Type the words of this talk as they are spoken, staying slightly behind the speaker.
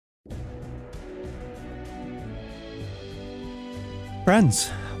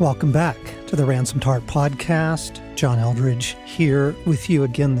Friends, welcome back to the Ransomed Heart Podcast. John Eldridge here with you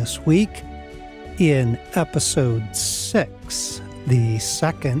again this week in episode 6, the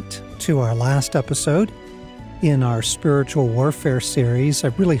second to our last episode in our spiritual warfare series. I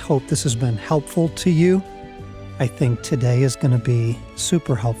really hope this has been helpful to you. I think today is going to be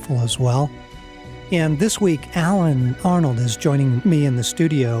super helpful as well. And this week, Alan Arnold is joining me in the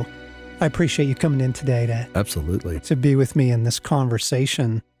studio. I appreciate you coming in today to be with me in this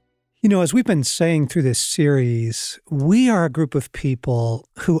conversation. You know, as we've been saying through this series, we are a group of people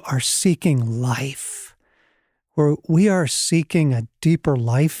who are seeking life. We are seeking a deeper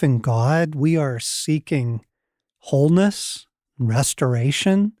life in God. We are seeking wholeness,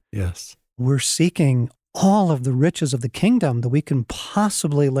 restoration. Yes. We're seeking all of the riches of the kingdom that we can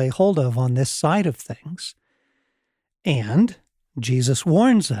possibly lay hold of on this side of things. And Jesus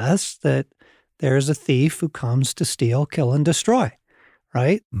warns us that there's a thief who comes to steal, kill, and destroy,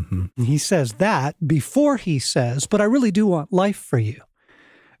 right? Mm-hmm. And he says that before he says, but I really do want life for you,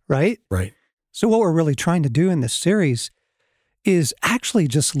 right? Right. So what we're really trying to do in this series is actually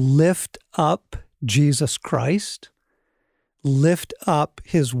just lift up Jesus Christ, lift up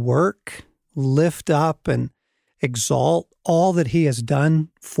his work, lift up and exalt all that he has done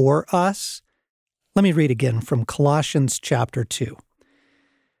for us. Let me read again from Colossians chapter 2.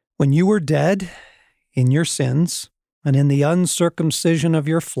 When you were dead in your sins and in the uncircumcision of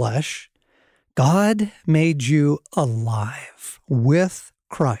your flesh, God made you alive with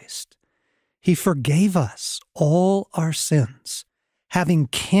Christ. He forgave us all our sins, having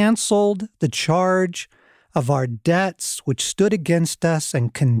canceled the charge of our debts which stood against us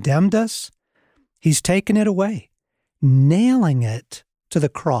and condemned us. He's taken it away, nailing it to the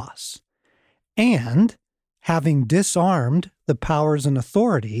cross. And, having disarmed the powers and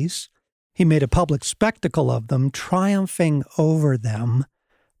authorities, he made a public spectacle of them, triumphing over them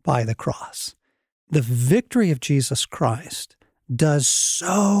by the cross. The victory of Jesus Christ does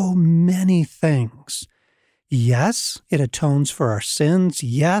so many things. Yes, it atones for our sins.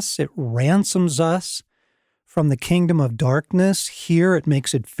 Yes, it ransoms us from the kingdom of darkness. Here, it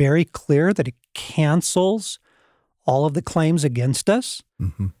makes it very clear that it cancels all of the claims against us.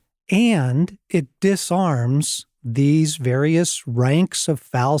 Mm-hmm. And it disarms these various ranks of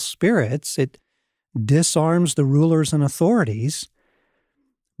foul spirits. It disarms the rulers and authorities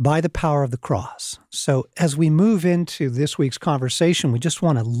by the power of the cross. So as we move into this week's conversation, we just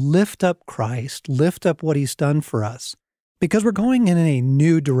want to lift up Christ, lift up what he's done for us, because we're going in a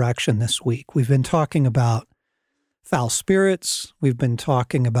new direction this week. We've been talking about foul spirits. We've been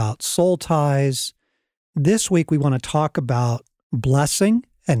talking about soul ties. This week, we want to talk about blessing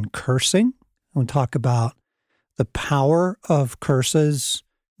and cursing. We'll talk about the power of curses,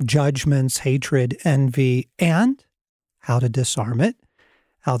 judgments, hatred, envy, and how to disarm it,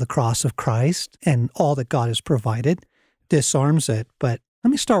 how the cross of Christ and all that God has provided disarms it. But let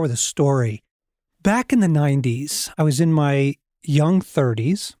me start with a story. Back in the 90s, I was in my young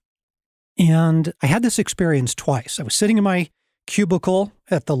 30s, and I had this experience twice. I was sitting in my cubicle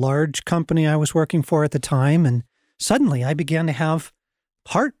at the large company I was working for at the time, and suddenly I began to have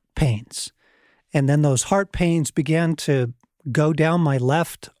heart pains. And then those heart pains began to go down my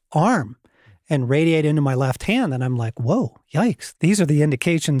left arm and radiate into my left hand. And I'm like, whoa, yikes. These are the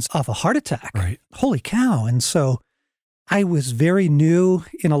indications of a heart attack. Right. Holy cow. And so I was very new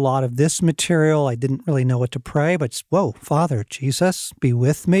in a lot of this material. I didn't really know what to pray, but whoa, Father, Jesus, be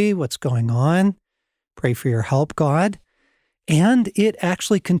with me. What's going on? Pray for your help, God. And it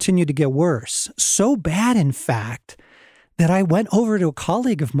actually continued to get worse. So bad, in fact, that I went over to a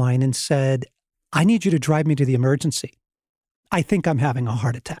colleague of mine and said, I need you to drive me to the emergency. I think I'm having a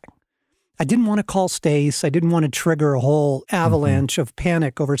heart attack. I didn't want to call Stace. I didn't want to trigger a whole avalanche of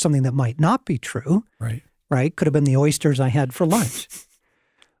panic over something that might not be true. Right? Could have been the oysters I had for lunch.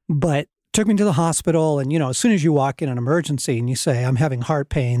 But took me to the hospital. And, as soon as you walk in an emergency and you say, I'm having heart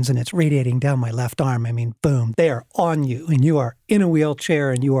pains and it's radiating down my left arm, I mean, boom, they are on you and you are in a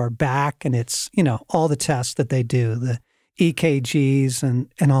wheelchair and you are back. And it's, all the tests that they do, the EKGs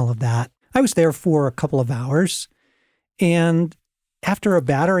and all of that. I was there for a couple of hours, and after a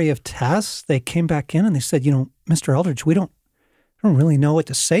battery of tests, they came back in and they said, Mr. Eldridge, we don't really know what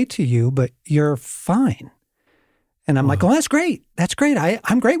to say to you, but you're fine. And I'm like, oh, that's great. That's great.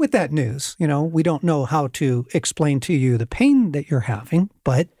 I'm great with that news. We don't know how to explain to you the pain that you're having,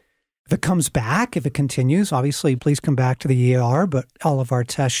 but if it comes back, if it continues, obviously, please come back to the ER, but all of our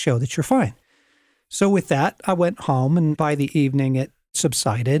tests show that you're fine. So with that, I went home, and by the evening, it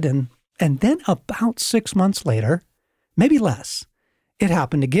subsided. And then about 6 months later, maybe less, it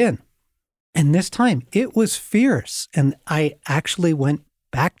happened again. And this time it was fierce. And I actually went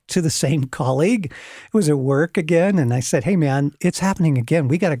back to the same colleague. It was at work again. And I said, hey, man, it's happening again.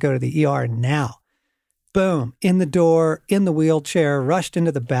 We got to go to the ER now. Boom, in the door, in the wheelchair, rushed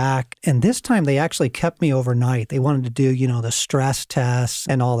into the back. And this time they actually kept me overnight. They wanted to do, the stress tests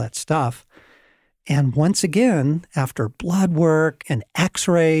and all that stuff. And once again, after blood work and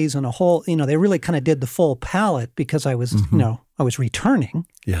x-rays and a whole, they really kind of did the full palette because I was, I was returning.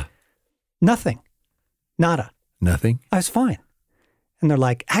 Yeah. Nothing. Nada. Nothing? I was fine. And they're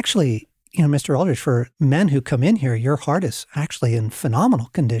like, actually, Mr. Aldridge, for men who come in here, your heart is actually in phenomenal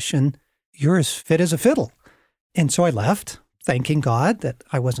condition. You're as fit as a fiddle. And so I left, thanking God that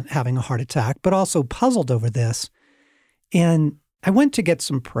I wasn't having a heart attack, but also puzzled over this. And I went to get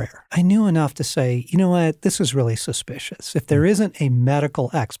some prayer. I knew enough to say, you know what, this is really suspicious. If there isn't a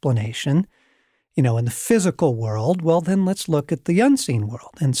medical explanation, in the physical world, well, then let's look at the unseen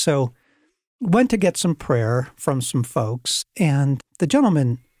world. And so went to get some prayer from some folks, and the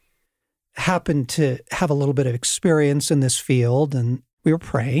gentleman happened to have a little bit of experience in this field, and we were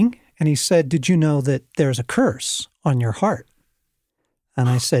praying, and he said, did you know that there's a curse on your heart? And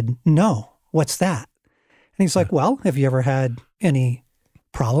I said, no, what's that? And he's like, well, have you ever had any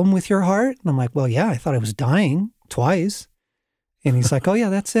problem with your heart? And I'm like, well, yeah, I thought I was dying twice. And he's like, oh, yeah,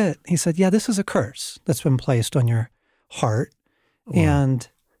 that's it. He said, yeah, this is a curse that's been placed on your heart. Wow. And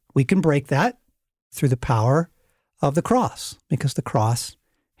we can break that through the power of the cross, because the cross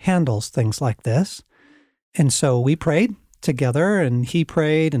handles things like this. And so we prayed together, and he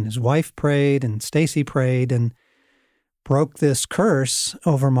prayed, and his wife prayed, and Stacy prayed, and broke this curse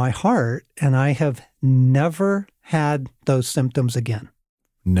over my heart. And I have never had those symptoms again.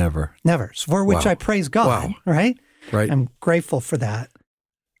 Never. For which I praise God, right? Right. I'm grateful for that.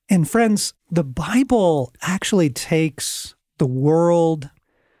 And friends, the Bible actually takes the world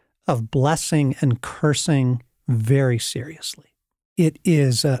of blessing and cursing very seriously. It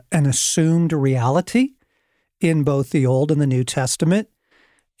is an assumed reality in both the Old and the New Testament.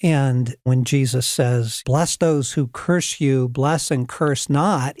 And when Jesus says, bless those who curse you, bless and curse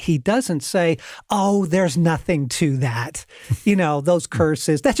not, he doesn't say, oh, there's nothing to that. Those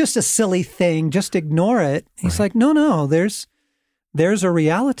curses, that's just a silly thing. Just ignore it. He's like, no, there's a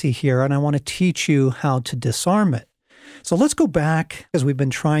reality here, and I want to teach you how to disarm it. So let's go back, as we've been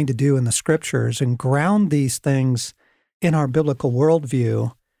trying to do in the scriptures, and ground these things in our biblical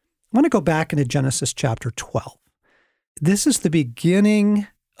worldview. I want to go back into Genesis chapter 12. This is the beginning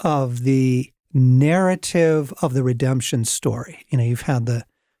of the narrative of the redemption story. You've had the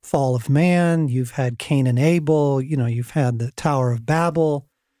fall of man, you've had Cain and Abel, you've had the Tower of Babel,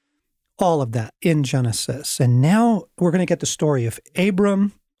 all of that in Genesis. And now we're going to get the story of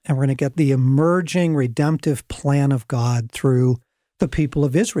Abram, and we're going to get the emerging redemptive plan of God through the people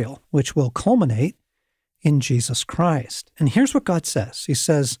of Israel, which will culminate in Jesus Christ. And here's what God says. He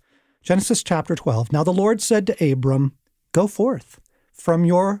says, Genesis chapter 12, now the Lord said to Abram, go forth from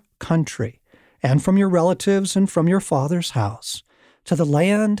your country and from your relatives and from your father's house to the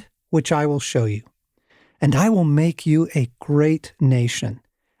land which I will show you. And I will make you a great nation,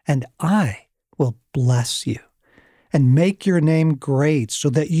 and I will bless you and make your name great so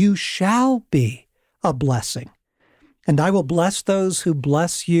that you shall be a blessing. And I will bless those who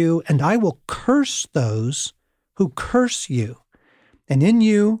bless you, and I will curse those who curse you. And in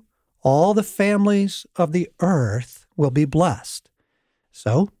you all the families of the earth will be blessed.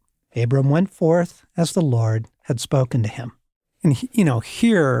 So Abram went forth as the Lord had spoken to him. And,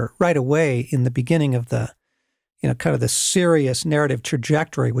 here right away in the beginning of the, kind of the serious narrative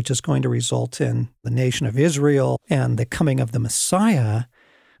trajectory, which is going to result in the nation of Israel and the coming of the Messiah,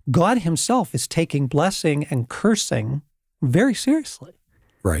 God himself is taking blessing and cursing very seriously.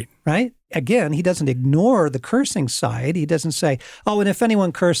 Right. Right? Again, he doesn't ignore the cursing side. He doesn't say, oh, and if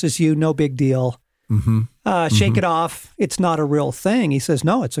anyone curses you, no big deal. Shake it off. It's not a real thing. He says,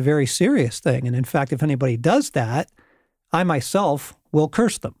 no, it's a very serious thing. And in fact, if anybody does that, I myself will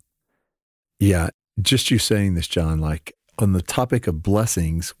curse them. Yeah. Just you saying this, John, like on the topic of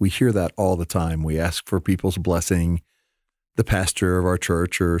blessings, we hear that all the time. We ask for people's blessing. The pastor of our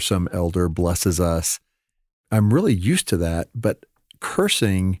church or some elder blesses us. I'm really used to that, but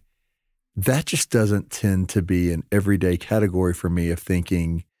cursing, that just doesn't tend to be an everyday category for me of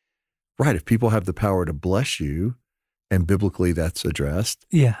thinking, right, if people have the power to bless you, and biblically that's addressed.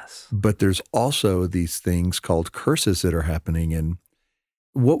 Yes. But there's also these things called curses that are happening. And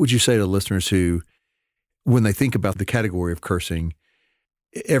what would you say to listeners who, when they think about the category of cursing,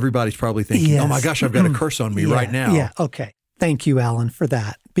 everybody's probably thinking, oh my gosh, I've got a curse on me right now. Yeah, okay. Thank you, Alan, for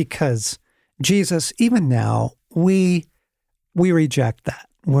that. Because Jesus, even now, we reject that.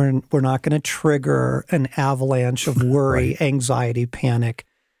 We're not going to trigger an avalanche of worry, Right. anxiety, panic.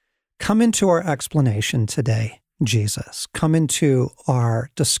 Come into our explanation today, Jesus. Come into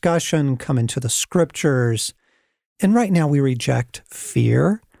our discussion, come into the scriptures. And right now we reject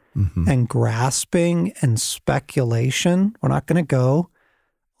fear and grasping and speculation. We're not going to go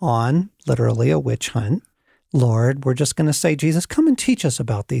on literally a witch hunt. Lord, we're just going to say, Jesus, come and teach us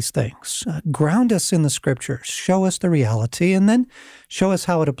about these things. Ground us in the scriptures. Show us the reality, and then show us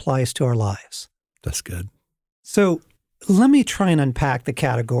how it applies to our lives. That's good. So let me try and unpack the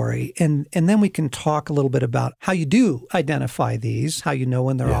category, and then we can talk a little bit about how you do identify these, how you know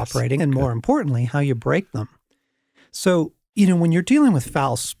when they're operating, and more importantly, how you break them. So, when you're dealing with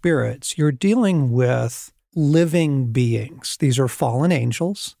foul spirits, you're dealing with living beings. These are fallen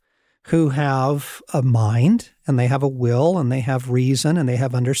angels who have a mind, and they have a will, and they have reason, and they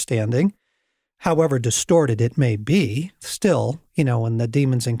have understanding. However distorted it may be, still, when the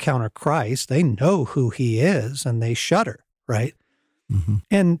demons encounter Christ, they know who he is, and they shudder, right?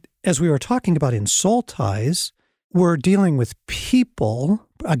 And as we were talking about in soul ties, we're dealing with people,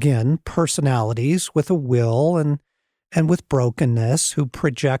 again, personalities with a will and with brokenness who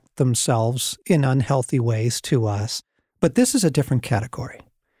project themselves in unhealthy ways to us. But this is a different category.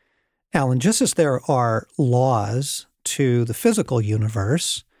 Alan, just as there are laws to the physical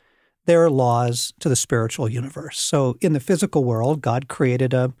universe, there are laws to the spiritual universe. So in the physical world, God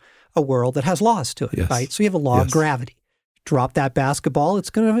created a world that has laws to it, right? So you have a law of gravity. Drop that basketball, it's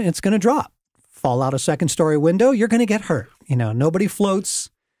gonna drop. Fall out a second-story window, you're going to get hurt. Nobody floats,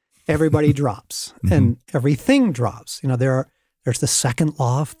 everybody drops, and everything drops. There's the second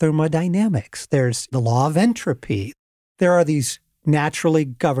law of thermodynamics. There's the law of entropy. There are these naturally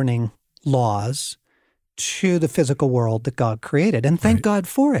governing laws to the physical world that God created. And thank God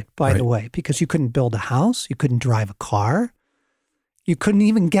for it, by the way, because you couldn't build a house, you couldn't drive a car, you couldn't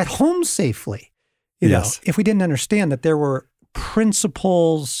even get home safely. If we didn't understand that there were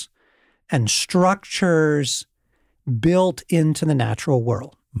principles and structures built into the natural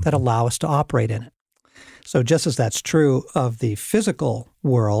world that allow us to operate in it. So just as that's true of the physical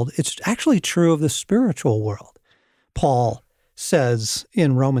world, it's actually true of the spiritual world. Paul says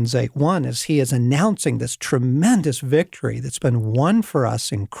in Romans 8:1, as he is announcing this tremendous victory that's been won for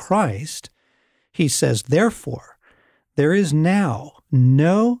us in Christ, he says, therefore, there is now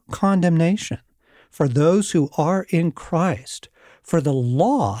no condemnation for those who are in Christ, for the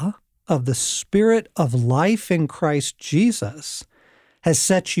law of the Spirit of life in Christ Jesus has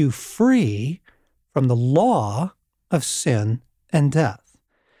set you free from the law of sin and death.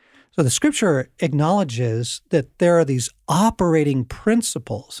 So the scripture acknowledges that there are these operating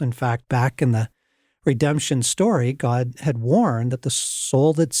principles. In fact, back in the redemption story, God had warned that the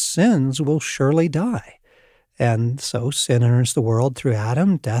soul that sins will surely die. And so sin enters the world through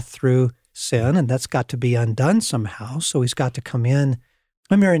Adam, death through sin, and that's got to be undone somehow. So he's got to come in.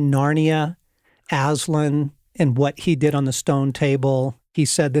 Remember in Narnia, Aslan and what he did on the stone table, he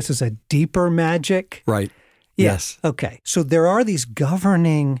said this is a deeper magic. Right. Yeah. Yes. Okay. So there are these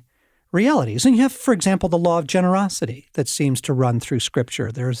governing realities. And you have, for example, the law of generosity that seems to run through Scripture.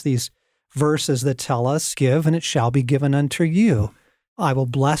 There's these verses that tell us, give and it shall be given unto you. I will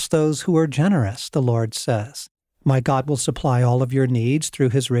bless those who are generous, the Lord says. My God will supply all of your needs through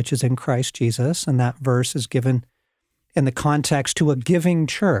his riches in Christ Jesus. And that verse is given in the context to a giving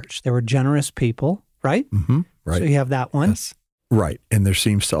church. There were generous people, right? Right. So you have that one. Yes. Right. And there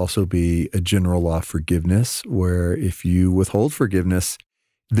seems to also be a general law of forgiveness where if you withhold forgiveness,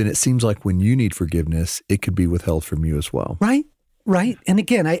 then it seems like when you need forgiveness, it could be withheld from you as well. Right. Right. And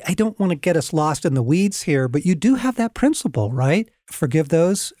again, I don't want to get us lost in the weeds here, but you do have that principle, right? Forgive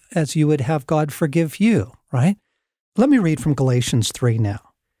those as you would have God forgive you, right? Let me read from Galatians 3 now.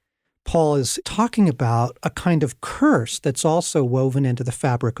 Paul is talking about a kind of curse that's also woven into the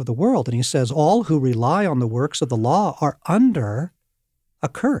fabric of the world. And he says, all who rely on the works of the law are under a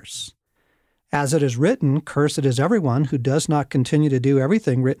curse. As it is written, cursed is everyone who does not continue to do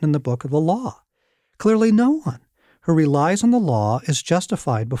everything written in the book of the law. Clearly, no one who relies on the law is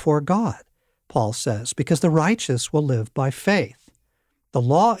justified before God, Paul says, because the righteous will live by faith. The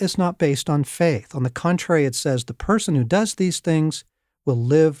law is not based on faith. On the contrary, it says the person who does these things will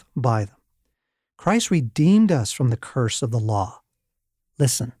live by them. Christ redeemed us from the curse of the law.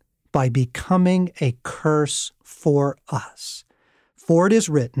 Listen, by becoming a curse for us. For it is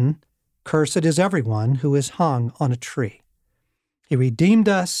written, cursed is everyone who is hung on a tree. He redeemed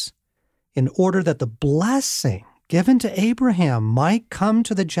us in order that the blessing given to Abraham might come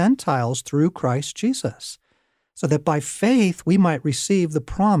to the Gentiles through Christ Jesus, so that by faith we might receive the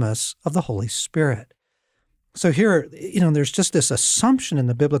promise of the Holy Spirit. So here, there's just this assumption in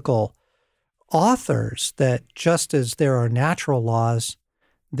the biblical authors that just as there are natural laws,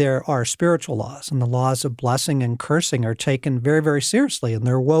 there are spiritual laws, and the laws of blessing and cursing are taken very, very seriously, and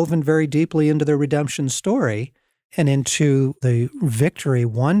they're woven very deeply into the redemption story and into the victory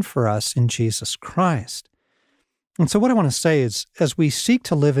won for us in Jesus Christ. And so what I want to say is, as we seek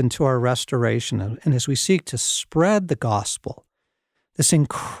to live into our restoration and as we seek to spread the gospel, this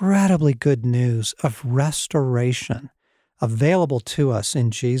incredibly good news of restoration available to us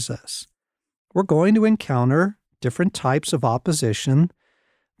in Jesus, we're going to encounter different types of opposition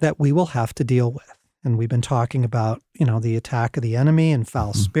that we will have to deal with. And we've been talking about, the attack of the enemy and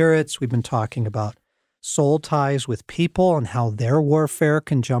foul spirits. We've been talking about soul ties with people and how their warfare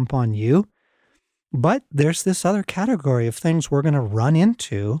can jump on you. But there's this other category of things we're going to run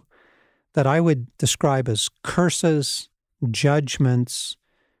into that I would describe as curses, judgments,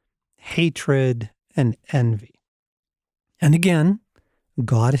 hatred, and envy. And again,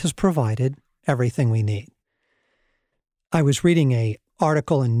 God has provided everything we need. I was reading an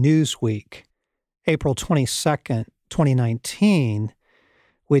article in Newsweek, April 22nd, 2019,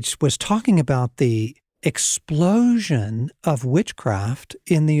 which was talking about the explosion of witchcraft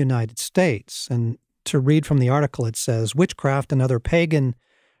in the United States. And to read from the article, it says, witchcraft and other pagan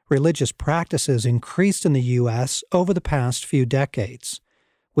religious practices increased in the U.S. over the past few decades,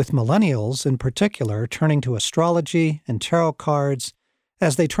 with millennials in particular turning to astrology and tarot cards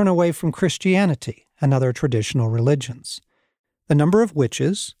as they turn away from Christianity and other traditional religions. The number of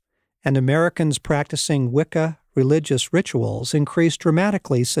witches and Americans practicing Wicca religious rituals increased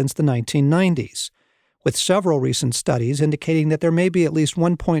dramatically since the 1990s, with several recent studies indicating that there may be at least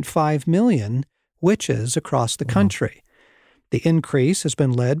 1.5 million witches across the country. The increase has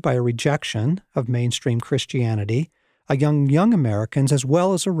been led by a rejection of mainstream Christianity among young Americans, as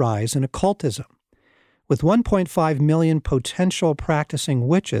well as a rise in occultism. With 1.5 million potential practicing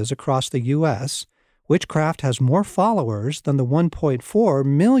witches across the U.S., witchcraft has more followers than the 1.4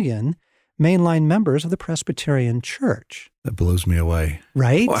 million mainline members of the Presbyterian Church. That blows me away.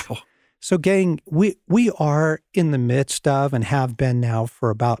 Right? Wow. So, gang, we are in the midst of, and have been now for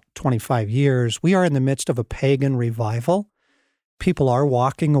about 25 years, we are in the midst of a pagan revival. People are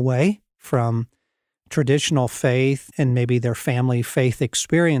walking away from traditional faith and maybe their family faith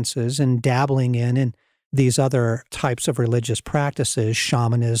experiences and dabbling in these other types of religious practices,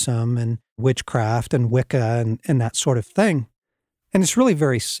 shamanism and witchcraft and Wicca and that sort of thing. And it's really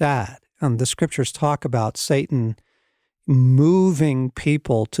very sad. The scriptures talk about Satan moving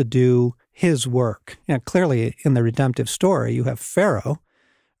people to do his work. Clearly in the redemptive story, you have Pharaoh,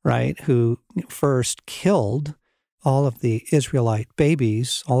 right, who first killed all of the Israelite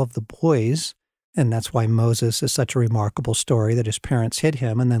babies, all of the boys, and that's why Moses is such a remarkable story that his parents hid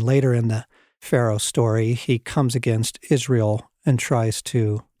him. And then later in the Pharaoh story, he comes against Israel and tries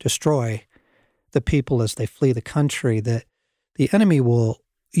to destroy the people as they flee the country, that the enemy will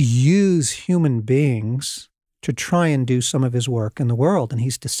use human beings to try and do some of his work in the world. And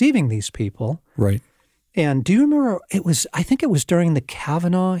he's deceiving these people. Right. And do you remember, I think it was during the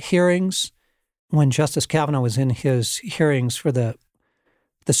Kavanaugh hearings, when Justice Kavanaugh was in his hearings for the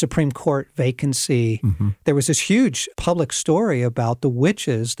Supreme Court vacancy, there was this huge public story about the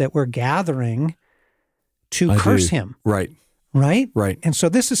witches that were gathering to curse him. Right. Right? Right. And so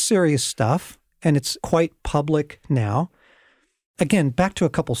this is serious stuff, and it's quite public now. Again, back to a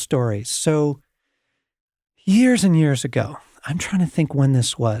couple stories. So years and years ago, I'm trying to think when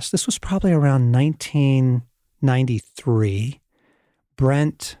this was. This was probably around 1993.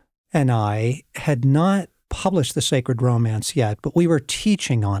 Brent and I had not published The Sacred Romance yet, but we were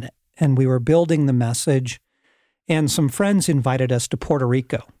teaching on it, and we were building the message, and some friends invited us to Puerto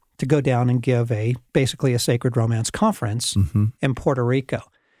Rico to go down and give basically a Sacred Romance conference in Puerto Rico.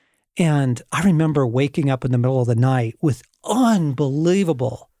 And I remember waking up in the middle of the night with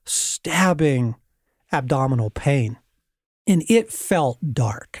unbelievable stabbing abdominal pain, and it felt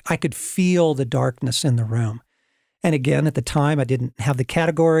dark. I could feel the darkness in the room. And again, at the time, I didn't have the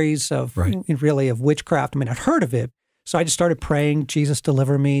categories of really of witchcraft. I mean, I'd heard of it. So I just started praying, Jesus,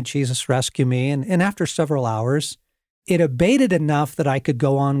 deliver me, Jesus, rescue me. And after several hours, it abated enough that I could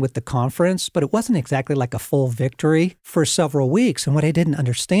go on with the conference, but it wasn't exactly like a full victory for several weeks. And what I didn't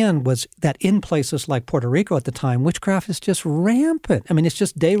understand was that in places like Puerto Rico at the time, witchcraft is just rampant. I mean, it's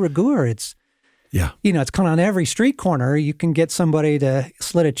just de rigueur. It's, it's kind of on every street corner. You can get somebody to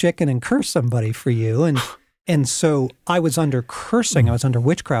slit a chicken and curse somebody for you. And so I was under cursing. I was under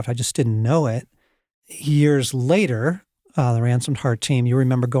witchcraft. I just didn't know it. Years later, the Ransomed Heart team, you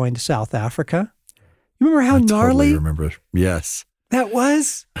remember going to South Africa? You remember how gnarly? I totally remember. Yes. That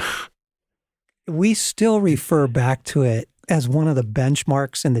was? we still refer back to it as one of the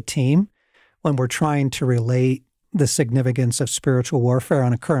benchmarks in the team when we're trying to relate the significance of spiritual warfare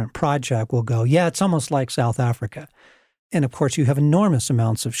on a current project. We'll go, yeah, it's almost like South Africa. And of course, you have enormous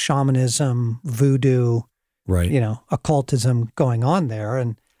amounts of shamanism, voodoo, right, occultism going on there.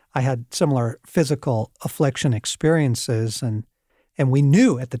 And I had similar physical affliction experiences. And we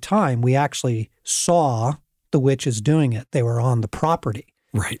knew at the time, we actually saw the witches doing it. They were on the property.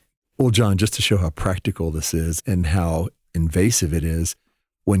 Right. Well, John, just to show how practical this is and how invasive it is,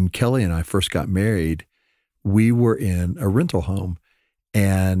 when Kelly and I first got married, we were in a rental home,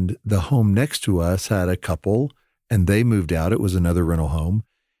 and the home next to us had a couple, and they moved out. It was another rental home.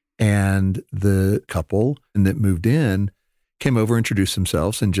 And the couple that moved in came over, introduced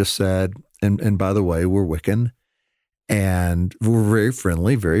themselves, and just said, and by the way, we're Wiccan. And we're very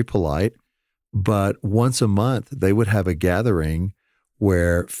friendly, very polite. But once a month, they would have a gathering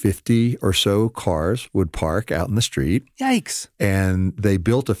where 50 or so cars would park out in the street. Yikes. And they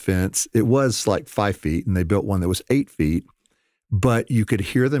built a fence. It was like 5 feet, and they built one that was 8 feet. But you could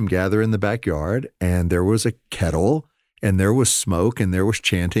hear them gather in the backyard, and there was a kettle, and there was smoke, and there was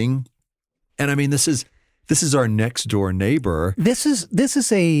chanting. And I mean, this is our next door neighbor. This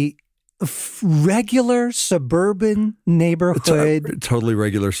is a regular suburban neighborhood. Totally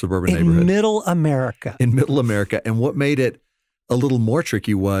regular suburban neighborhood. In middle America. In middle America. And what made it a little more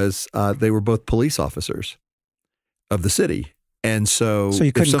tricky was they were both police officers of the city. And so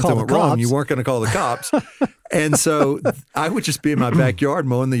you couldn't if something call went the wrong, cops. you weren't going to call the cops. And so I would just be in my backyard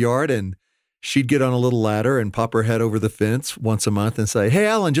mowing the yard, and she'd get on a little ladder and pop her head over the fence once a month and say, "Hey,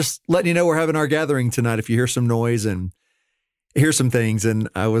 Alan, just letting you know we're having our gathering tonight if you hear some noise and hear some things." And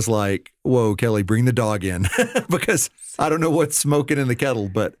I was like, "Whoa, Kelly, bring the dog in," because I don't know what's smoking in the kettle.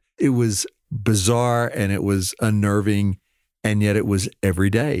 But it was bizarre, and it was unnerving. And yet it was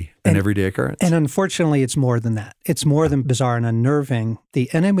every day, an everyday occurrence. And unfortunately, it's more than that. It's more than bizarre and unnerving. The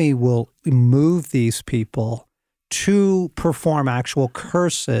enemy will move these people to perform actual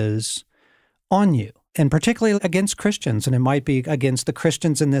curses on you, and particularly against Christians. And it might be against the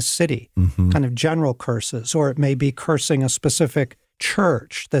Christians in this city, kind of general curses, or it may be cursing a specific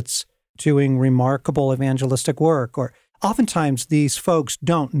church that's doing remarkable evangelistic work. Or oftentimes these folks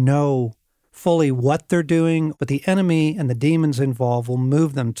don't know fully what they're doing, but the enemy and the demons involved will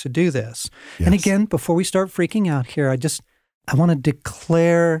move them to do this. Yes. And again, before we start freaking out here, I want to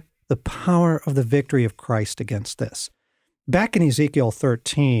declare the power of the victory of Christ against this. Back in Ezekiel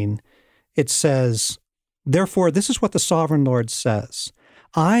 13, it says, "Therefore, this is what the sovereign Lord says,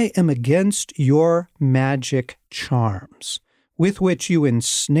 I am against your magic charms, with which you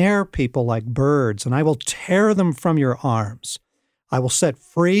ensnare people like birds, and I will tear them from your arms. I will set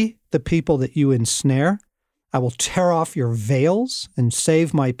free the people that you ensnare. I will tear off your veils and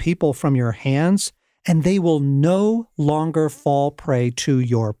save my people from your hands, and they will no longer fall prey to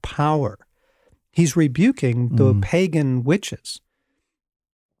your power." He's rebuking the pagan witches.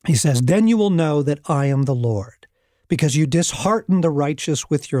 He says, "Then you will know that I am the Lord, because you disheartened the righteous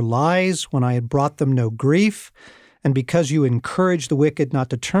with your lies when I had brought them no grief, and because you encouraged the wicked not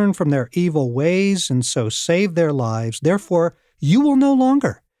to turn from their evil ways and so save their lives. Therefore, you will no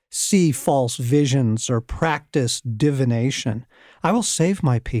longer see false visions or practice divination. I will save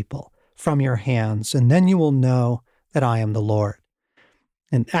my people from your hands, and then you will know that I am the Lord."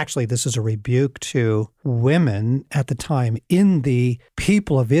 And actually, this is a rebuke to women at the time in the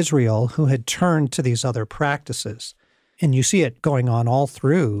people of Israel who had turned to these other practices. And you see it going on all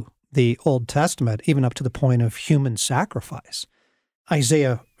through the Old Testament, even up to the point of human sacrifice.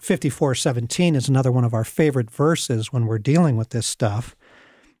 Isaiah 54:17 is another one of our favorite verses when we're dealing with this stuff.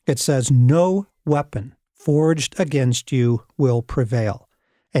 It says, "No weapon forged against you will prevail,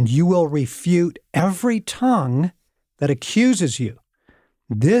 and you will refute every tongue that accuses you.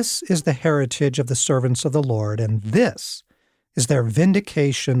 This is the heritage of the servants of the Lord, and this is their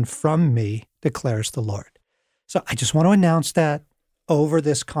vindication from me, declares the Lord." So I just want to announce that over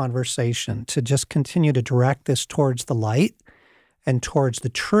this conversation to just continue to direct this towards the light and towards the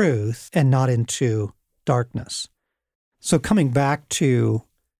truth and not into darkness. So coming back to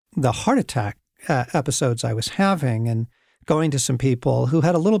the heart attack episodes I was having and going to some people who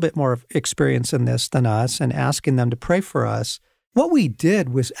had a little bit more experience in this than us and asking them to pray for us, what we did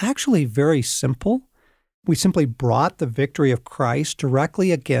was actually very simple. We simply brought the victory of Christ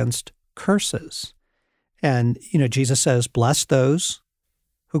directly against curses. And, Jesus says, "Bless those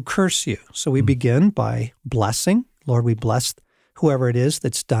who curse you." So we begin by blessing. Lord, we bless whoever it is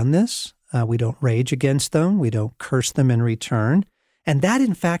that's done this. We don't rage against them. We don't curse them in return. And that,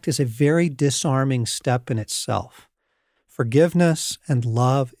 in fact, is a very disarming step in itself. Forgiveness and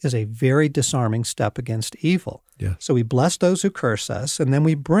love is a very disarming step against evil. Yeah. So we bless those who curse us, and then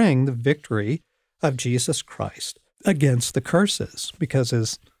we bring the victory of Jesus Christ against the curses. Because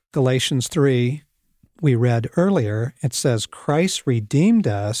as Galatians 3 we read earlier, it says, Christ redeemed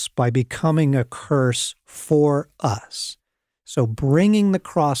us by becoming a curse for us. So bringing the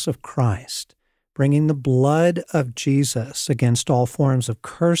cross of Christ, bringing the blood of Jesus against all forms of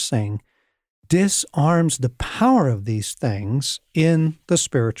cursing, disarms the power of these things in the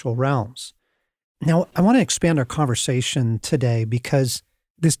spiritual realms. Now, I want to expand our conversation today because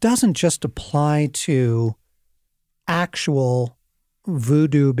this doesn't just apply to actual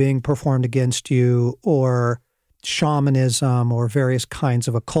voodoo being performed against you or shamanism or various kinds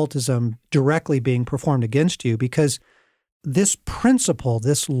of occultism directly being performed against you, because this principle,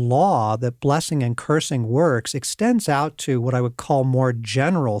 this law that blessing and cursing works extends out to what I would call more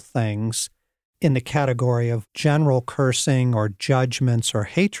general things in the category of general cursing or judgments or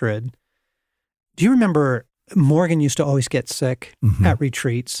hatred. Do you remember Morgan used to always get sick at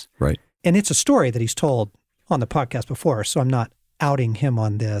retreats? Right. And it's a story that he's told on the podcast before, so I'm not outing him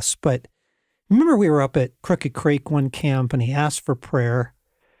on this. But remember we were up at Crooked Creek one camp and he asked for prayer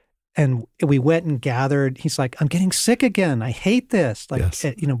and we went and gathered. He's like, I'm getting sick again. I hate this. Like, Yes.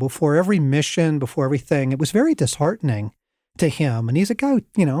 Before every mission, before everything, it was very disheartening to him. And he's a guy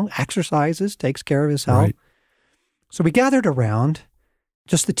who, exercises, takes care of his health. Right. So we gathered around,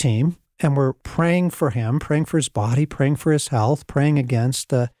 just the team, and we're praying for him, praying for his body, praying for his health, praying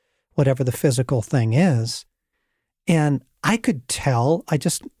against whatever the physical thing is. And I could tell, I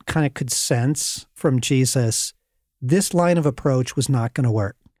just kind of could sense from Jesus, this line of approach was not going to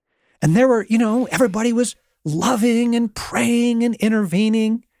work. And there were, everybody was loving and praying and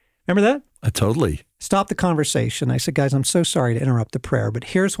intervening. Remember that? Totally. Stop the conversation. I said, guys, I'm so sorry to interrupt the prayer, but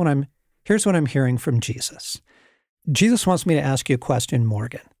here's what I'm hearing from Jesus. Jesus wants me to ask you a question,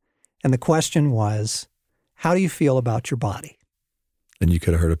 Morgan. And the question was, how do you feel about your body? And you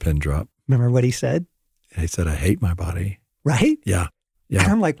could have heard a pin drop. Remember what he said? He said, I hate my body. Right? Yeah. And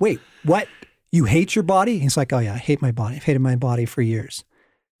I'm like, wait, what? You hate your body? He's like, oh yeah, I hate my body. I've hated my body for years.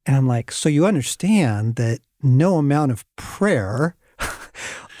 And I'm like, so you understand that no amount of prayer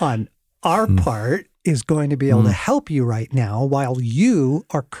on our part is going to be able to help you right now while you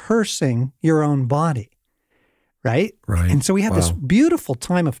are cursing your own body. Right? Right. And so we had this beautiful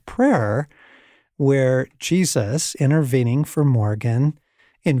time of prayer where Jesus, intervening for Morgan,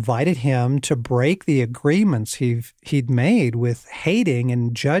 invited him to break the agreements he'd made with hating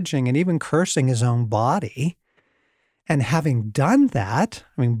and judging and even cursing his own body. And having done that,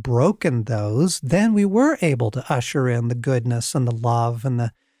 broken those, then we were able to usher in the goodness and the love and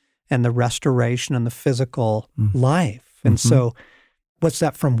the restoration and the physical life. And so was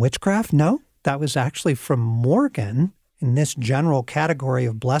that from witchcraft? No, that was actually from Morgan in this general category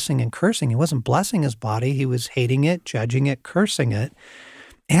of blessing and cursing. He wasn't blessing his body. He was hating it, judging it, cursing it.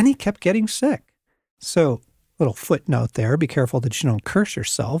 And he kept getting sick. So, little footnote there, be careful that you don't curse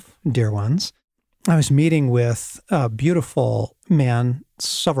yourself, dear ones. I was meeting with a beautiful man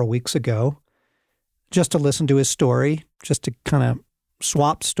several weeks ago just to listen to his story, just to kind of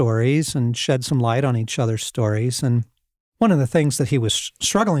swap stories and shed some light on each other's stories. And one of the things that he was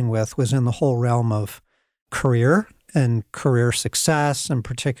struggling with was in the whole realm of career and career success, and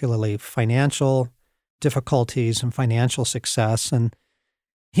particularly financial difficulties and financial success. And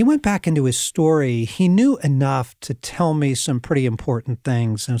he went back into his story. He knew enough to tell me some pretty important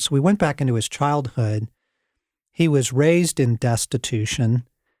things. And so we went back into his childhood. He was raised in destitution.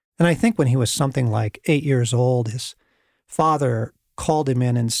 And I think when he was something like 8 years old, his father called him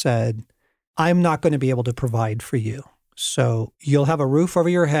in and said, I'm not going to be able to provide for you. So you'll have a roof over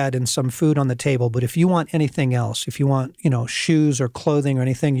your head and some food on the table. But if you want anything else, if you want, shoes or clothing or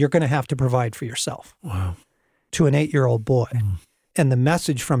anything, you're going to have to provide for yourself. Wow. To an 8-year-old boy. And the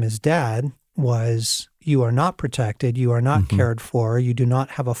message from his dad was, you are not protected. You are not cared for. You do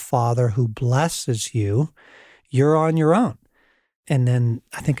not have a father who blesses you. You're on your own. And then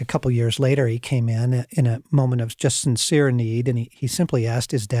I think a couple years later, he came in a moment of just sincere need. And he simply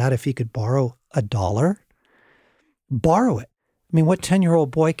asked his dad if he could borrow $1. Borrow it. What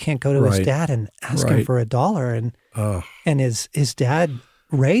 10-year-old boy can't go to his dad and ask him for $1? And his dad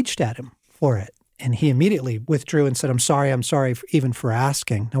raged at him for it. And he immediately withdrew and said, I'm sorry even for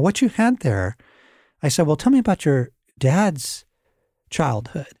asking. Now, what you had there, I said, well, tell me about your dad's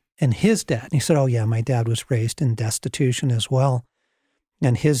childhood and his dad. And he said, oh, yeah, my dad was raised in destitution as well.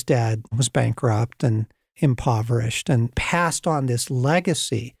 And his dad was bankrupt and impoverished and passed on this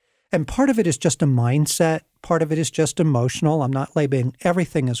legacy. And part of it is just a mindset. Part of it is just emotional. I'm not labeling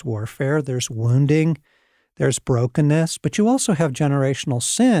everything as warfare. There's wounding. there's brokenness, but you also have generational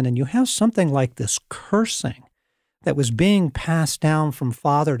sin, and you have something like this cursing that was being passed down from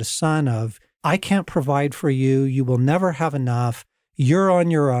father to son of, I can't provide for you, you will never have enough, you're on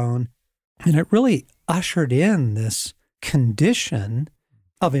your own. And it really ushered in this condition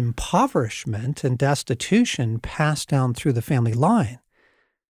of impoverishment and destitution passed down through the family line.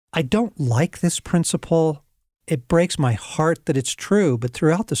 I don't like this principle. It breaks my heart that it's true, but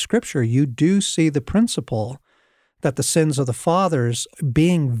throughout the scripture, you do see the principle that the sins of the fathers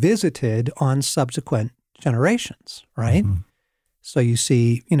being visited on subsequent generations, right? Mm-hmm. So you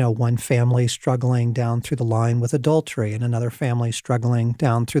see, one family struggling down through the line with adultery and another family struggling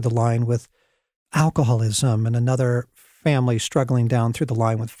down through the line with alcoholism and another family struggling down through the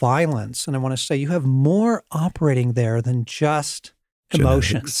line with violence. And I want to say you have more operating there than just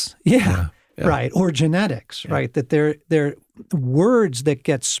emotions. Yeah. Right. Or genetics, right? That they're words that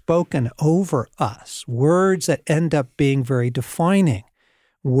get spoken over us, words that end up being very defining,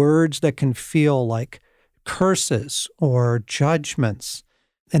 words that can feel like curses or judgments.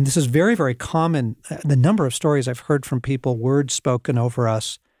 And this is very, very common. The number of stories I've heard from people, words spoken over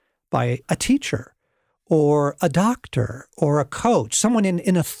us by a teacher or a doctor or a coach, someone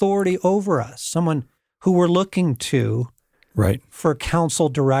in authority over us, someone who we're looking to for counsel,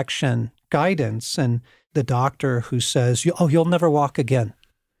 direction, guidance, and the doctor who says, you'll never walk again.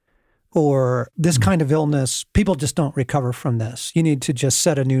 Or this kind of illness, people just don't recover from this. You need to just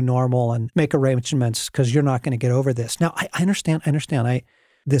set a new normal and make arrangements because you're not going to get over this. Now, I understand.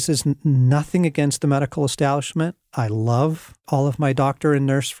 This is nothing against the medical establishment. I love all of my doctor and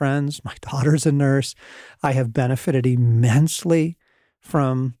nurse friends. My daughter's a nurse. I have benefited immensely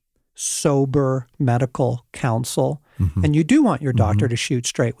from sober medical counsel. Mm-hmm. And you do want your doctor to shoot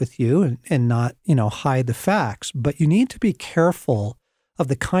straight with you and not, hide the facts. But you need to be careful of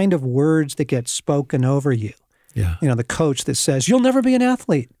the kind of words that get spoken over you. Yeah. The coach that says, you'll never be an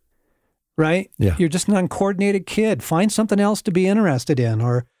athlete, right? Yeah. You're just an uncoordinated kid. Find something else to be interested in.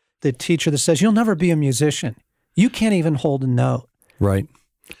 Or the teacher that says, you'll never be a musician. You can't even hold a note. Right.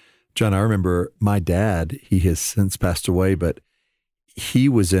 John, I remember my dad, he has since passed away, but he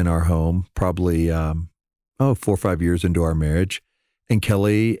was in our home probably 4 or 5 years into our marriage. And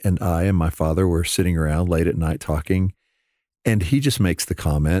Kelly and I and my father were sitting around late at night talking. And he just makes the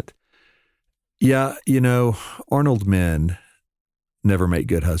comment, Arnold men never make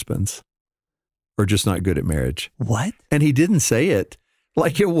good husbands or just not good at marriage. What? And he didn't say it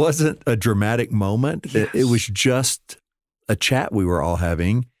like it wasn't a dramatic moment. Yes. It was just a chat we were all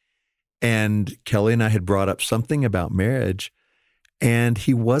having. And Kelly and I had brought up something about marriage, and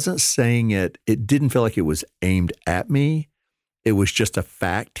he wasn't saying it. It didn't feel like it was aimed at me. It was just a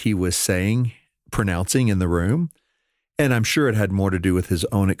fact he was saying, pronouncing in the room. And I'm sure it had more to do with his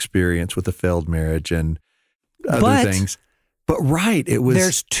own experience with a failed marriage and other things. But it was...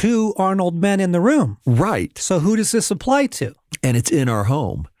 There's 2 Arnold men in the room. Right. So who does this apply to? And it's in our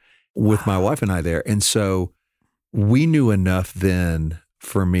home with my wife and I there. And so we knew enough then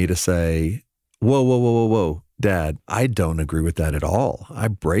for me to say, whoa, Dad, I don't agree with that at all. I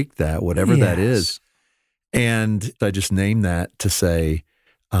break that, whatever that is. And I just named that to say,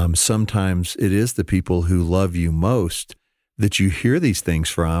 sometimes it is the people who love you most that you hear these things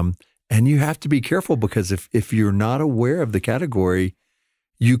from, and you have to be careful because if you're not aware of the category,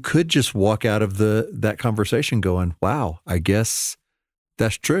 you could just walk out of that conversation going, wow, I guess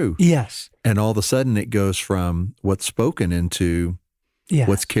that's true. Yes. And all of a sudden it goes from what's spoken into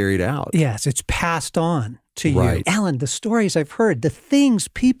what's carried out. Yes, it's passed on to you. Alan, the stories I've heard, the things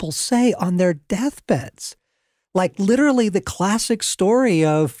people say on their deathbeds. Like literally the classic story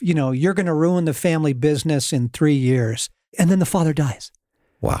of, you're going to ruin the family business in 3 years. And then the father dies.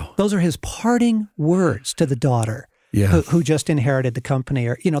 Wow. Those are his parting words to the daughter who just inherited the company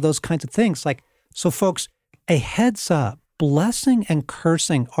or, those kinds of things. So folks, a heads up, blessing and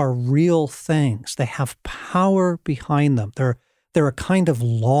cursing are real things. They have power behind them. They're a kind of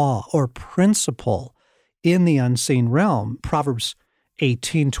law or principle in the unseen realm. Proverbs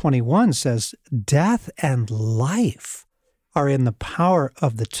 18:21 says, death and life are in the power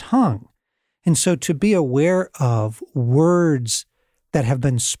of the tongue. And so to be aware of words that have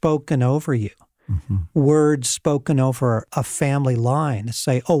been spoken over you, words spoken over a family line, to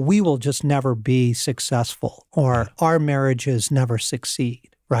say, we will just never be successful, or our marriages never succeed,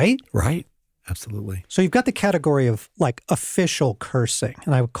 right? Right. Absolutely. So you've got the category of official cursing,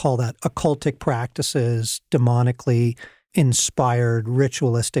 and I would call that occultic practices, demonically inspired,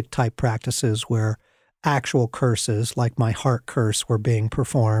 ritualistic type practices where actual curses like my heart curse were being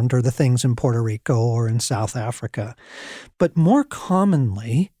performed, or the things in Puerto Rico or in South Africa. But more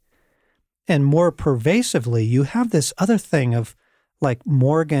commonly, And more pervasively, you have this other thing of like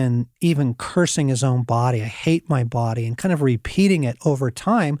Morgan even cursing his own body. I hate my body, and kind of repeating it over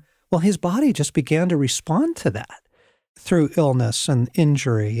time. Well, his body just began to respond to that through illness and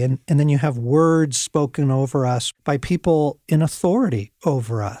injury. And then you have words spoken over us by people in authority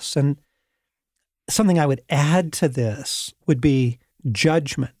over us. And something I would add to this would be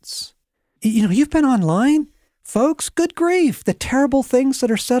judgments. You know, you've been online, folks, good grief, the terrible things that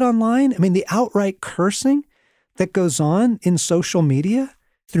are said online. I mean, the outright cursing that goes on in social media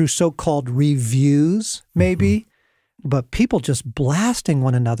through so-called reviews, maybe, but people just blasting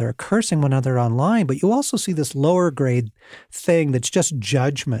one another, cursing one another online. But you also see this lower grade thing that's just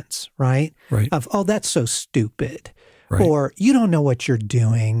judgments, right? Right. Of, oh, that's so stupid. Right. Or you don't know what you're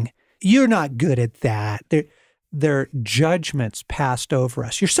doing. You're not good at that. They're judgments passed over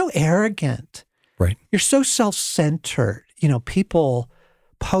us. You're so arrogant. Right. You're so self-centered. You know, people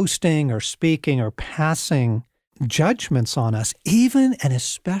posting or speaking or passing judgments on us, even and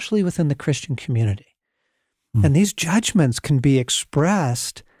especially within the Christian community. And these judgments can be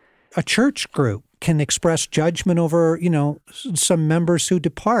expressed. A church group can express judgment over, you know, some members who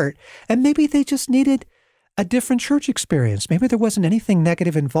depart, and maybe they just needed a different church experience. Maybe there wasn't anything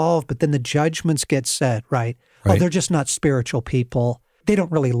negative involved, but then the judgments get said, right? Oh, they're just not spiritual people. They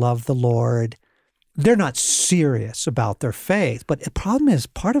don't really love the Lord. They're not serious about their faith. But the problem is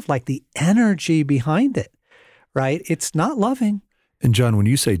part of like the energy behind it, right? It's not loving. And John, when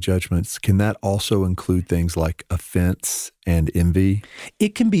you say judgments, can that also include things like offense and envy?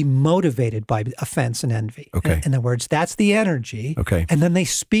 It can be motivated by offense and envy. Okay. In other words, that's the energy. Okay. And then they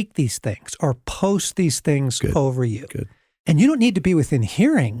speak these things or post these things over you. Good. And you don't need to be within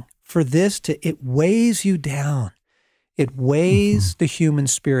hearing for this it weighs you down. It weighs the human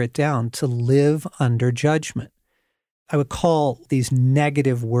spirit down to live under judgment. I would call these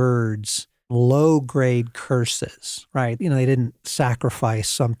negative words low-grade curses, right? You know, they didn't sacrifice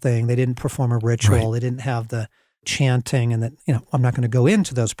something. They didn't perform a ritual. They didn't have the chanting and that, you know, I'm not going to go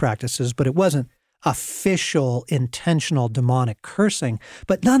into those practices, but it wasn't official, intentional demonic cursing.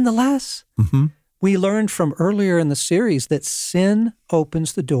 But nonetheless, we learned from earlier in the series that sin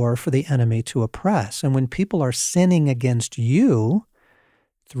opens the door for the enemy to oppress. And when people are sinning against you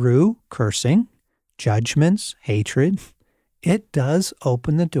through cursing, judgments, hatred, it does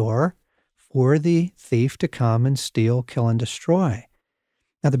open the door for the thief to come and steal, kill, and destroy.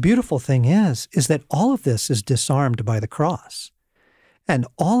 Now, the beautiful thing is that all of this is disarmed by the cross. And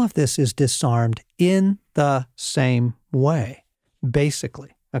all of this is disarmed in the same way,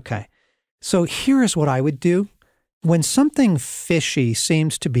 basically. Okay. So here is what I would do. When something fishy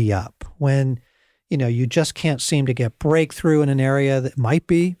seems to be up, when, you know, you just can't seem to get breakthrough in an area that might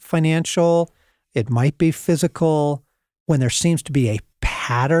be financial, it might be physical, when there seems to be a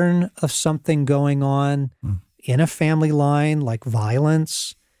pattern of something going on in a family line, like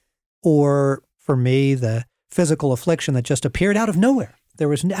violence, or for me, the physical affliction that just appeared out of nowhere. There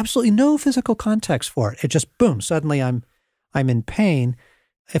was absolutely no physical context for it. It just, boom, suddenly I'm in pain.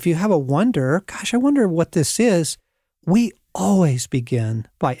 If you have a wonder, gosh, I wonder what this is, we always begin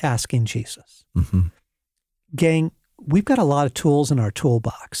by asking Jesus. Gang, we've got a lot of tools in our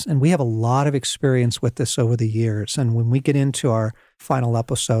toolbox, and we have a lot of experience with this over the years. And when we get into our final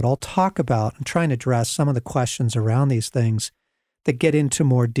episode, I'll talk about and try and address some of the questions around these things that get into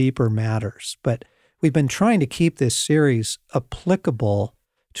more deeper matters. But we've been trying to keep this series applicable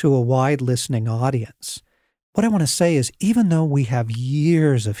to a wide listening audience. What I want to say is, even though we have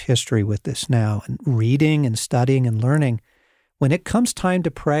years of history with this now, and reading and studying and learning, when it comes time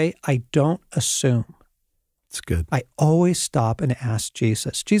to pray, I don't assume. It's good. I always stop and ask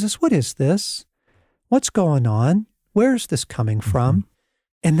Jesus, Jesus, what is this? What's going on? Where is this coming from?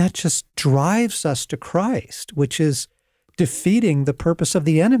 And that just drives us to Christ, which is defeating the purpose of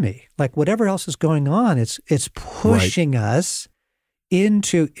the enemy. Like whatever else is going on, it's pushing us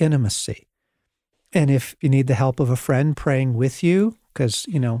into intimacy. And if you need the help of a friend praying with you, because,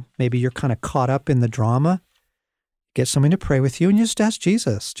 you know, maybe you're kind of caught up in the drama, get somebody to pray with you and you just ask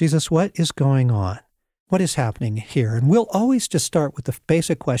Jesus, Jesus, what is going on? What is happening here? And we'll always just start with the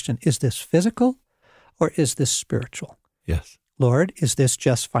basic question, is this physical or is this spiritual? Yes. Lord, is this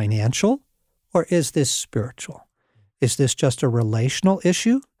just financial or is this spiritual? Is this just a relational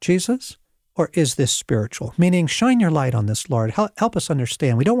issue, Jesus? Or is this spiritual? Meaning, shine your light on this, Lord. Help us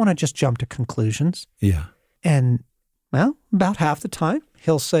understand. We don't want to just jump to conclusions. Yeah. And, well, about half the time,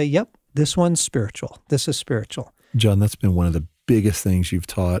 he'll say, yep, this one's spiritual. This is spiritual. John, that's been one of the biggest things you've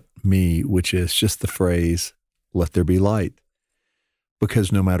taught me, which is just the phrase, let there be light.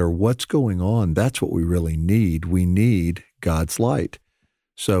 Because no matter what's going on, that's what we really need. We need God's light.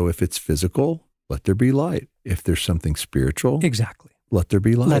 So if it's physical, let there be light. If there's something spiritual, Exactly. let there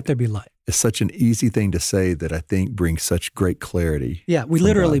be light. Let there be light. It's such an easy thing to say that I think brings such great clarity. Yeah, we from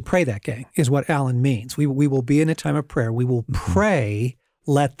literally God. pray that, gang, is what Alan means. We will be in a time of prayer. We will pray,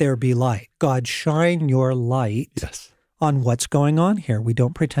 let there be light. God, shine your light Yes. on what's going on here. We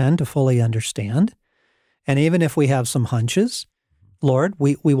don't pretend to fully understand. And even if we have some hunches, Lord,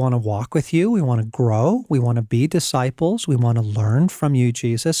 we want to walk with you. We want to grow. We want to be disciples. We want to learn from you,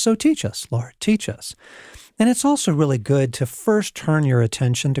 Jesus. So teach us, Lord, teach us. And it's also really good to first turn your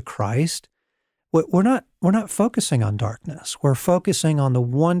attention to Christ. We're not focusing on darkness. We're focusing on the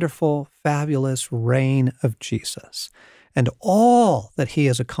wonderful, fabulous reign of Jesus and all that he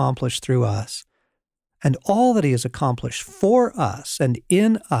has accomplished through us and all that he has accomplished for us and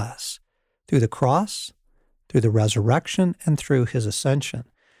in us through the cross, through the resurrection, and through his ascension.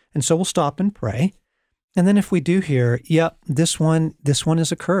 And so we'll stop and pray. And then if we do hear, yep, this one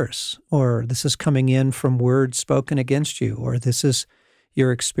is a curse, or this is coming in from words spoken against you, or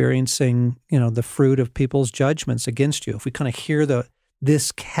you're experiencing, the fruit of people's judgments against you. If we kind of hear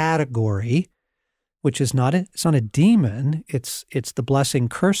this category, which is it's not a demon, it's the blessing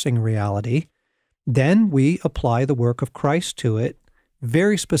cursing reality, then we apply the work of Christ to it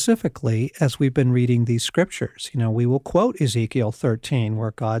very specifically as we've been reading these scriptures. We will quote Ezekiel 13, where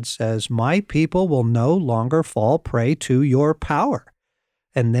God says, "My people will no longer fall prey to your power,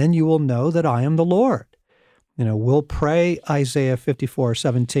 and then you will know that I am the Lord." We'll pray Isaiah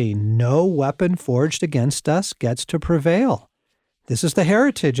 54:17, "No weapon forged against us gets to prevail. This is the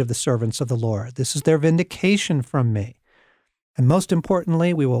heritage of the servants of the Lord. This is their vindication from me." And most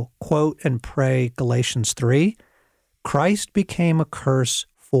importantly, we will quote and pray Galatians 3, "Christ became a curse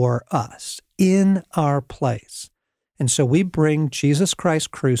for us in our place." And so we bring Jesus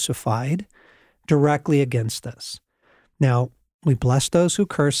Christ crucified directly against this. Now, we bless those who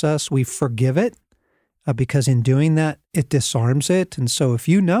curse us. We forgive it. Because in doing that, it disarms it. And so if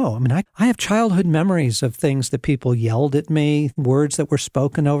I have childhood memories of things that people yelled at me, words that were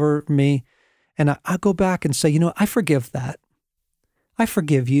spoken over me. And I go back and say, I forgive that. I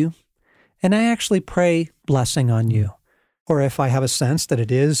forgive you. And I actually pray blessing on you. Or if I have a sense that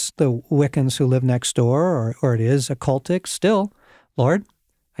it is the Wiccans who live next door, or it is occultic, still, Lord,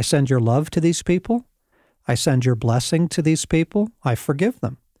 I send your love to these people. I send your blessing to these people. I forgive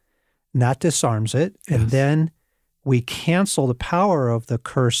them. And that disarms it. And Yes. then we cancel the power of the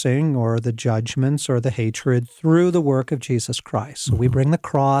cursing or the judgments or the hatred through the work of Jesus Christ. So we bring the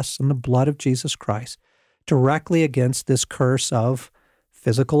cross and the blood of Jesus Christ directly against this curse of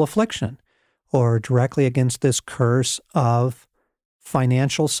physical affliction, or directly against this curse of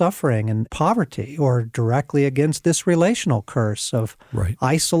financial suffering and poverty, or directly against this relational curse of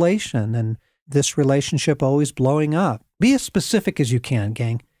isolation and this relationship always blowing up. Be as specific as you can,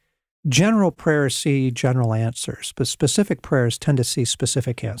 gang. General prayers see general answers, but specific prayers tend to see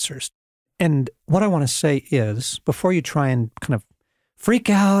specific answers. And what I want to say is, before you try and kind of freak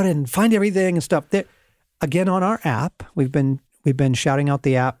out and find everything and stuff, again, on our app, we've been shouting out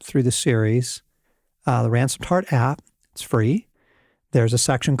the app through the series, the Ransomed Heart app. It's free. There's a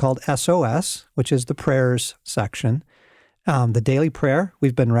section called SOS, which is the prayers section. The daily prayer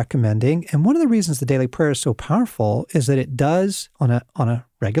we've been recommending. And one of the reasons the daily prayer is so powerful is that it does, on a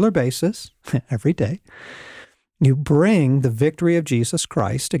regular basis, every day, you bring the victory of Jesus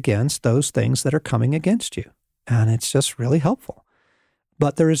Christ against those things that are coming against you. And it's just really helpful.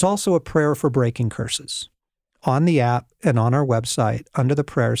 But there is also a prayer for breaking curses. On the app and on our website, under the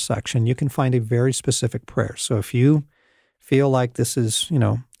prayers section, you can find a very specific prayer. So if you feel like this is,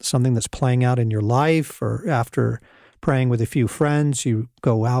 something that's playing out in your life, or after praying with a few friends, you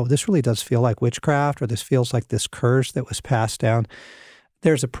go, wow, this really does feel like witchcraft, or this feels like this curse that was passed down.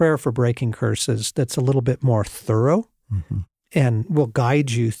 There's a prayer for breaking curses that's a little bit more thorough and will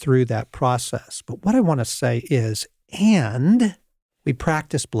guide you through that process. But what I want to say is, and we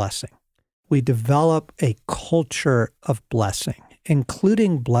practice blessing. We develop a culture of blessing,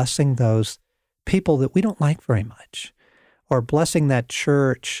 including blessing those people that we don't like very much, or blessing that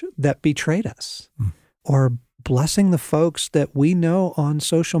church that betrayed us, or blessing the folks that we know on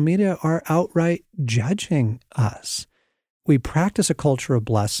social media are outright judging us. We practice a culture of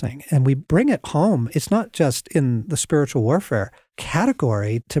blessing, and we bring it home. It's not just in the spiritual warfare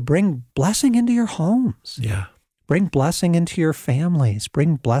category to bring blessing into your homes. Yeah. Bring blessing into your families.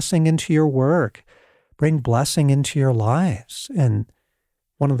 Bring blessing into your work. Bring blessing into your lives. And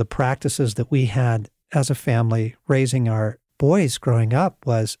one of the practices that we had as a family raising our boys growing up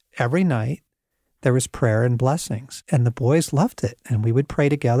was every night there was prayer and blessings, and the boys loved it. And we would pray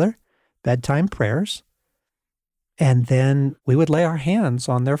together, bedtime prayers. And then we would lay our hands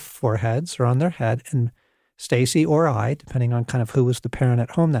on their foreheads or on their head, and Stacy or I, depending on kind of who was the parent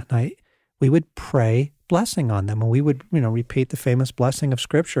at home that night, we would pray blessing on them. And we would, repeat the famous blessing of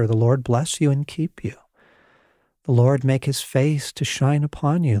Scripture, the Lord bless you and keep you. The Lord make his face to shine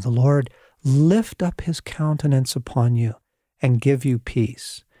upon you. The Lord lift up his countenance upon you and give you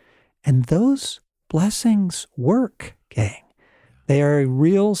peace. And those blessings work, gang. They are a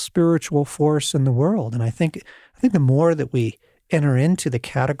real spiritual force in the world. And I think the more that we enter into the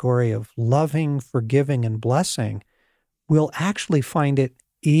category of loving, forgiving, and blessing, we'll actually find it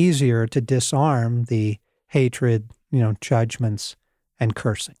easier to disarm the hatred, judgments, and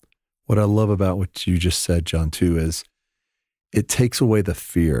cursing. What I love about what you just said, John, too, is it takes away the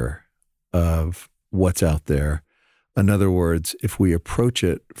fear of what's out there. In other words, if we approach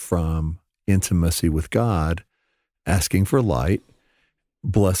it from intimacy with God, asking for light,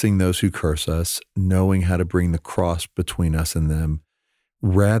 blessing those who curse us, knowing how to bring the cross between us and them,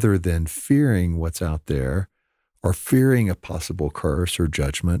 rather than fearing what's out there or fearing a possible curse or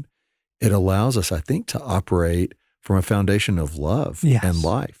judgment, it allows us, I think, to operate from a foundation of love and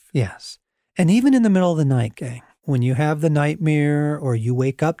life. Yes. And even in the middle of the night, gang, when you have the nightmare or you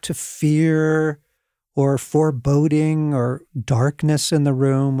wake up to fear or foreboding or darkness in the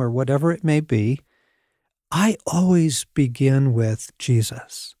room or whatever it may be, I always begin with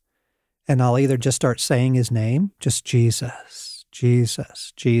Jesus. And I'll either just start saying his name, just Jesus,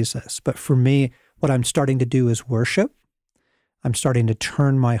 Jesus, Jesus. But for me, what I'm starting to do is worship. I'm starting to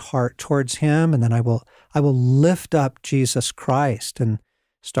turn my heart towards him, and then I will lift up Jesus Christ and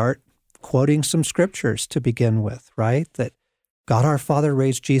start quoting some scriptures to begin with, right? That God our Father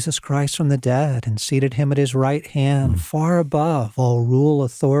raised Jesus Christ from the dead and seated him at his right hand, far above all rule,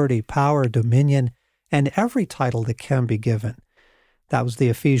 authority, power, dominion, and every title that can be given. That was the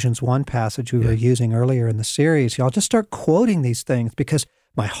Ephesians 1 passage we were using earlier in the series. I'll just start quoting these things because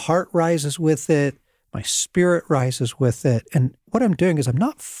my heart rises with it. My spirit rises with it. And what I'm doing is I'm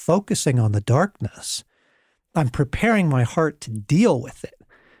not focusing on the darkness. I'm preparing my heart to deal with it.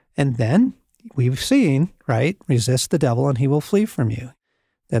 And then we've seen, right, resist the devil and he will flee from you,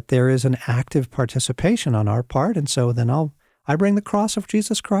 that there is an active participation on our part. And so then I bring the cross of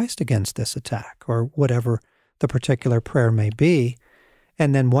Jesus Christ against this attack or whatever the particular prayer may be.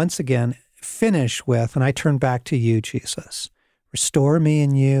 And then once again, finish with, and I turn back to you, Jesus. Restore me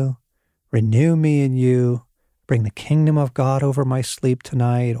in you. Renew me in you, bring the kingdom of God over my sleep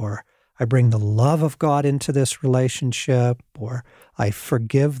tonight, or I bring the love of God into this relationship, or I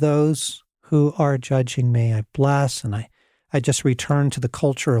forgive those who are judging me. I bless, and I just return to the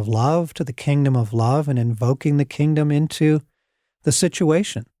culture of love, to the kingdom of love, and invoking the kingdom into the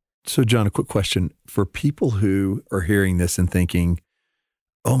situation. So, John, a quick question. For people who are hearing this and thinking,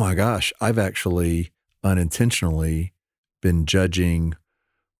 oh my gosh, I've actually unintentionally been judging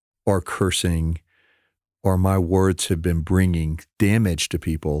or cursing, or my words have been bringing damage to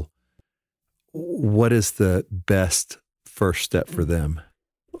people, what is the best first step for them?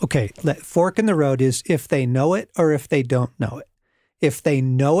 Okay, fork in the road is if they know it or if they don't know it. If they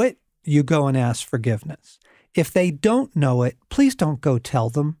know it, you go and ask forgiveness. If they don't know it, please don't go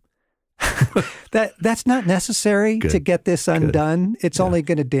tell them. That's not necessary to get this undone. It's only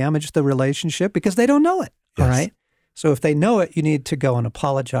going to damage the relationship because they don't know it, all right? So if they know it, you need to go and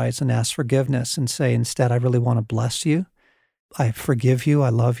apologize and ask forgiveness and say, instead, I really want to bless you. I forgive you. I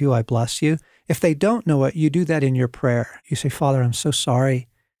love you. I bless you. If they don't know it, you do that in your prayer. You say, Father, I'm so sorry.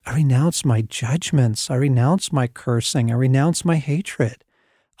 I renounce my judgments. I renounce my cursing. I renounce my hatred.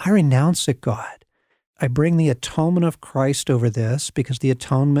 I renounce it, God. I bring the atonement of Christ over this because the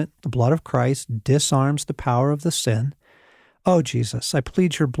atonement, the blood of Christ, disarms the power of the sin. Oh, Jesus, I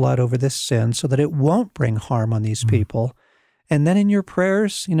plead your blood over this sin so that it won't bring harm on these people. And then in your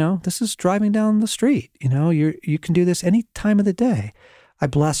prayers, this is driving down the street. You can do this any time of the day. I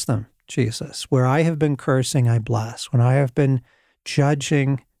bless them, Jesus. Where I have been cursing, I bless. When I have been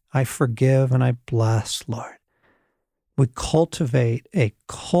judging, I forgive and I bless, Lord. We cultivate a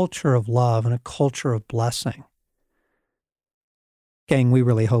culture of love and a culture of blessing. Gang, we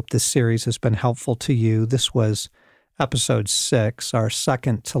really hope this series has been helpful to you. This was episode 6, our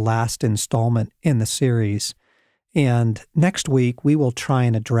second to last installment in the series. And next week, we will try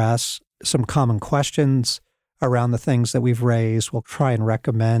and address some common questions around the things that we've raised. We'll try and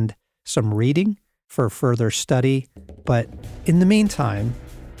recommend some reading for further study. But in the meantime,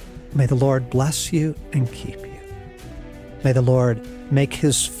 may the Lord bless you and keep you. May the Lord make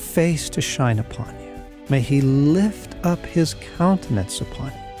his face to shine upon you. May he lift up his countenance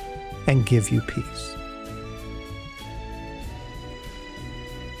upon you and give you peace.